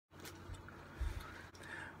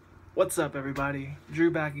What's up, everybody? Drew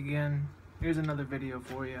back again. Here's another video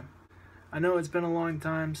for you. I know it's been a long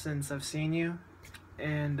time since I've seen you,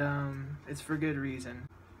 and it's for good reason.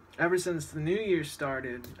 Ever since the new year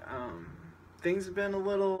started, things have been a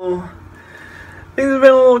little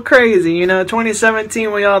crazy.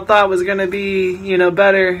 2017 we all thought was gonna be,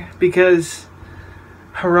 better because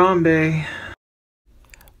Harambe,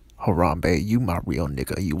 you my real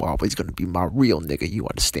nigga. You always gonna be my real nigga. You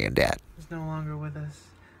understand that? is no longer with us.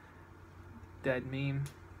 Dead meme,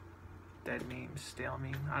 stale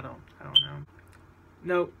meme. I don't know.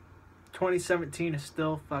 Nope. 2017 is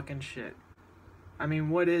still fucking shit. I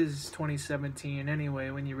mean, what is 2017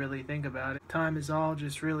 anyway when you really think about it? Time is all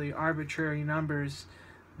just really arbitrary numbers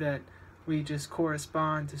that we just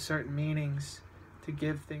correspond to certain meanings to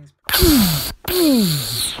give things.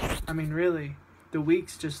 I mean, really, the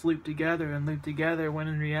weeks just loop together when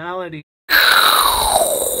in reality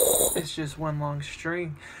it's just one long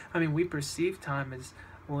string. I mean, we perceive time as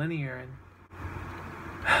linear, and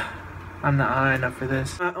I'm not high enough for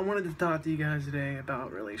this. I wanted to talk to you guys today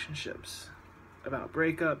about relationships, about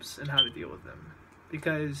breakups, and how to deal with them.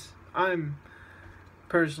 Because I'm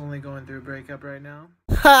personally going through a breakup right now.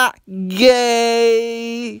 Ha!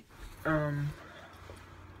 Gay!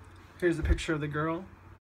 Here's a picture of the girl.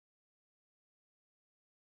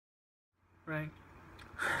 Right?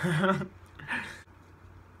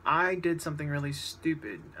 I did something really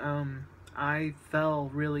stupid. I fell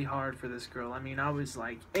really hard for this girl. I mean, I was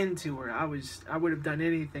like into her. I would have done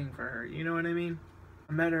anything for her. You know what I mean?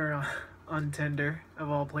 I met her on Tinder, of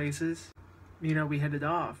all places. We hit it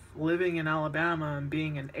off. Living in Alabama and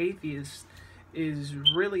being an atheist is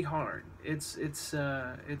really hard. It's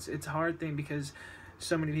a hard thing because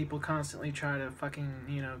so many people constantly try to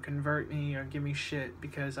fucking, convert me or give me shit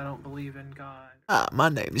because I don't believe in God. My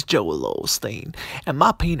name is Joel Osteen, and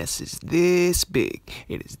my penis is this big.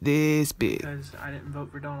 It is this big. Because I didn't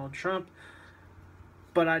vote for Donald Trump,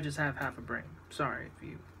 but I just have half a brain. Sorry if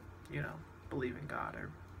you, believe in God or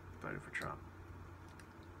voted for Trump.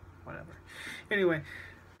 Whatever. Anyway,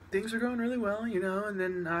 things are going really well, and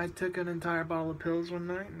then I took an entire bottle of pills one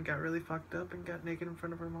night and got really fucked up and got naked in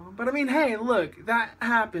front of her mom. But I mean, hey, look, that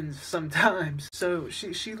happens sometimes. So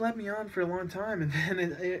she led me on for a long time, and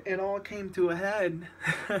then it all came to a head.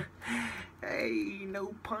 Hey,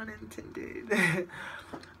 no pun intended.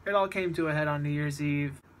 It all came to a head on New Year's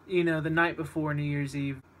Eve. The night before New Year's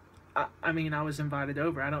Eve. I mean, I was invited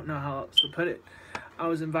over. I don't know how else to put it. I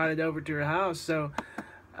was invited over to her house, so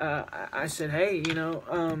I said, hey,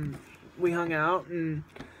 we hung out and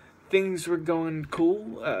things were going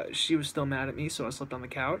cool. She was still mad at me, so I slept on the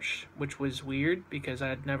couch, which was weird because I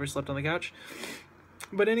had never slept on the couch.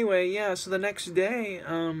 But anyway, yeah, so the next day,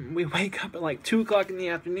 we wake up at like 2 o'clock in the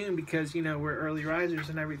afternoon because, we're early risers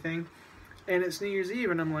and everything. And it's New Year's Eve,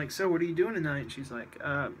 and I'm like, so what are you doing tonight? And she's like,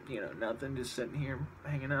 nothing, just sitting here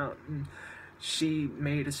hanging out. And she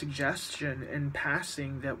made a suggestion in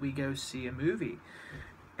passing that we go see a movie.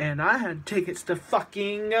 And I had tickets to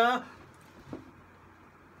fucking, but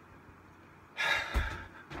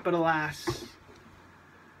alas,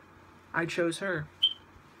 I chose her.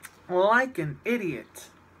 Like an idiot.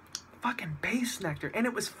 Fucking base nectar. And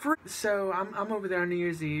it was free. So I'm over there on New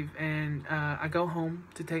Year's Eve, and I go home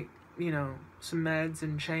to take, some meds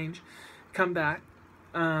and change. Come back.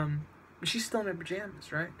 She's still in her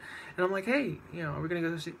pajamas, right? And I'm like, hey, are we gonna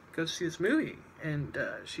go see this movie? And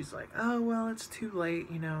she's like, oh, well, it's too late,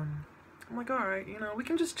 And I'm like, all right, we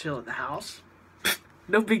can just chill at the house.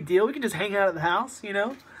 No big deal. We can just hang out at the house,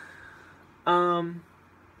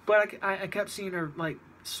 But I kept seeing her, like,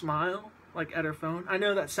 smile, like, at her phone. I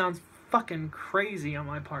know that sounds fucking crazy on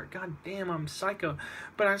my part. God damn, I'm psycho.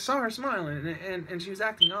 But I saw her smiling, and she was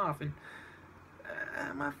acting off, and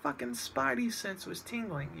my fucking spidey sense was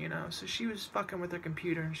tingling, So she was fucking with her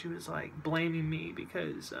computer, and she was like blaming me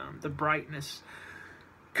because the brightness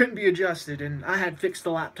couldn't be adjusted, and I had fixed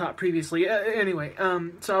the laptop previously. Anyway,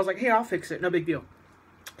 so I was like, hey, I'll fix it, no big deal.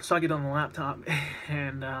 So I get on the laptop,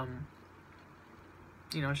 and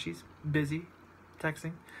she's busy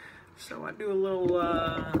texting, so I do a little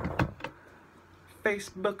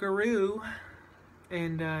Facebookaroo,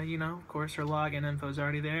 and of course her login info's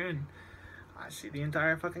already there, and I see the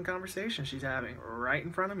entire fucking conversation she's having right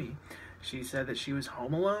in front of me. She said that she was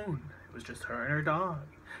home alone. It was just her and her dog.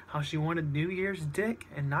 How she wanted New Year's dick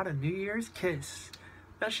and not a New Year's kiss.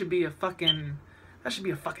 That should be a fucking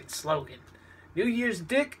slogan. New Year's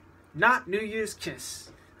dick, not New Year's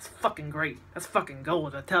kiss. That's fucking great. That's fucking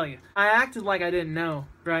gold, I tell you. I acted like I didn't know,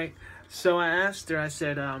 right? So I asked her, I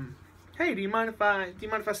said, hey, do you mind if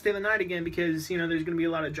I stay the night again? Because, there's going to be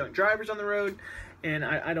a lot of drunk drivers on the road, and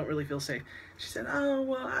I don't really feel safe. She said, oh,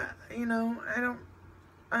 well,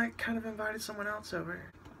 I kind of invited someone else over.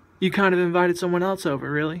 You kind of invited someone else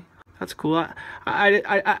over, really? That's cool.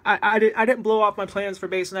 I didn't blow off my plans for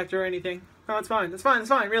base nectar or anything. No, it's fine. It's fine. It's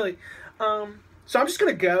fine, really. So I'm just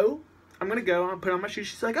gonna go. I'm gonna go. I'll put on my shoes.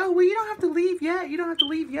 She's like, oh, well, you don't have to leave yet. You don't have to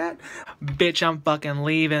leave yet. Bitch, I'm fucking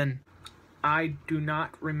leaving. I do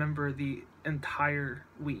not remember the entire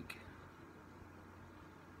week.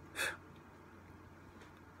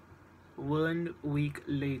 1 week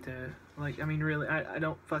later. Like, I mean, really, I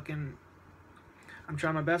don't fucking... I'm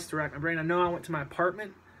trying my best to rack my brain. I know I went to my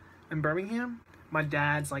apartment in Birmingham. My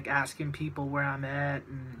dad's, like, asking people where I'm at,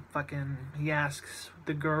 and fucking... He asks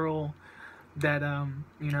the girl that,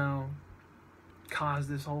 you know, caused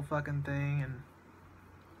this whole fucking thing, and...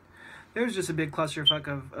 There's just a big clusterfuck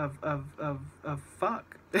of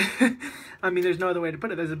fuck. I mean, there's no other way to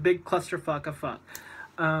put it. There's a big clusterfuck of fuck.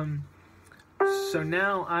 So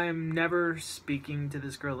now I am never speaking to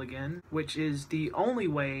this girl again, which is the only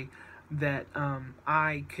way that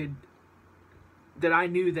I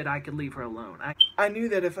knew that I could leave her alone. I knew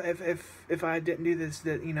that if I didn't do this,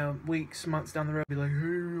 that, you know, weeks, months down the road, I'd be like,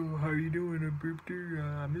 hey, how you doing?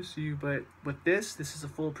 I miss you. But with this is a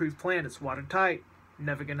foolproof plan. It's watertight.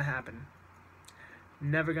 Never gonna happen.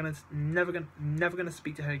 Never gonna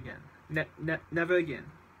speak to her again. Never again.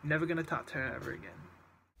 Never gonna talk to her ever again.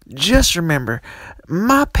 Just remember,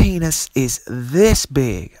 my penis is this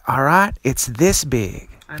big, alright? It's this big.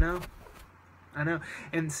 I know.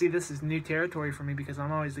 And see, this is new territory for me because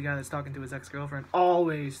I'm always the guy that's talking to his ex-girlfriend.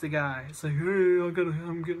 Always the guy. It's like, hey,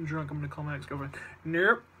 I'm getting drunk. I'm gonna call my ex-girlfriend.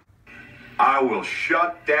 Nope. I will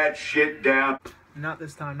shut that shit down. Not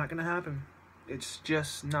this time. Not gonna happen. It's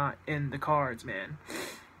just not in the cards, man.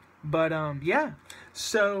 But, yeah.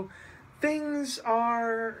 So, things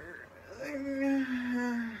are,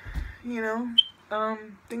 you know,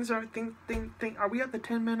 things are, are we at the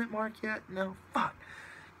 10-minute mark yet? No, fuck.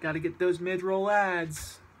 Gotta get those mid-roll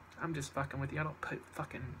ads. I'm just fucking with you. I don't put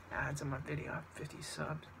fucking ads on my video. I have 50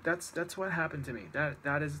 subs. That's what happened to me.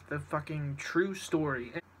 That is the fucking true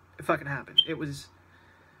story. It fucking happened.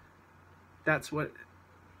 That's what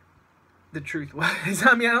the truth was.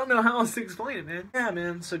 I mean, I don't know how else to explain it, man. Yeah,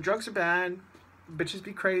 man. So drugs are bad. Bitches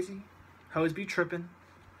be crazy. Hoes be tripping.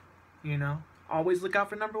 You know. Always look out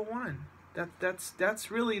for number one. That's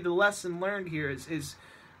really the lesson learned here is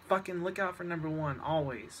fucking look out for number one.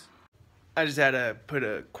 Always. I just had to put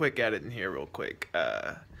a quick edit in here real quick.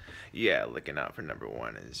 Yeah, looking out for number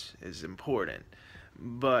one is important.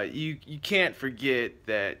 But you can't forget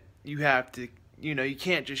that you have to, you know, you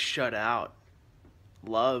can't just shut out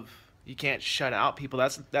love. You can't shut out people.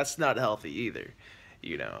 That's not healthy either.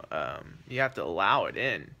 You know, you have to allow it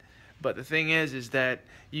in. But the thing is that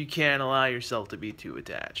you can't allow yourself to be too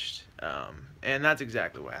attached. And that's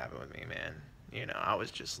exactly what happened with me, man. You know, I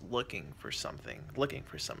was just looking for somebody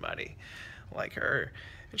like her.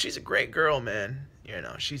 And she's a great girl, man. You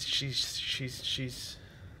know, she's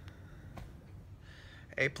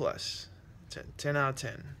A+. 10 out of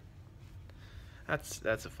 10.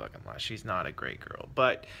 That's a fucking lie. She's not a great girl,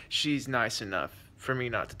 but she's nice enough for me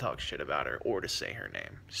not to talk shit about her or to say her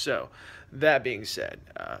name. So, that being said,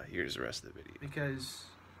 here's the rest of the video. Because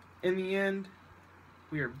in the end,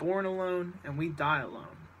 we are born alone and we die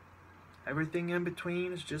alone. Everything in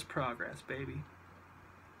between is just progress, baby.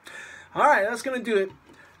 Alright, that's going to do it.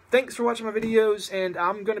 Thanks for watching my videos, and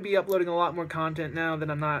I'm going to be uploading a lot more content now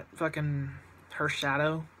that I'm not fucking her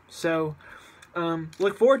shadow. So,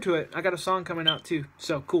 look forward to it. I got a song coming out too.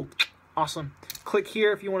 So, cool. Awesome. Click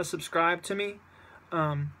here if you want to subscribe to me.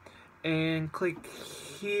 And click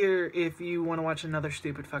here if you want to watch another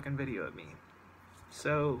stupid fucking video of me.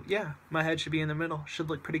 So, yeah. My head should be in the middle. Should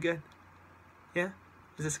look pretty good. Yeah?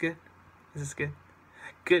 Is this good? Is this good?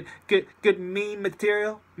 Good meme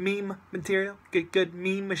material? Good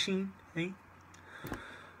meme machine? Hey?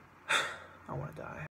 I want to die.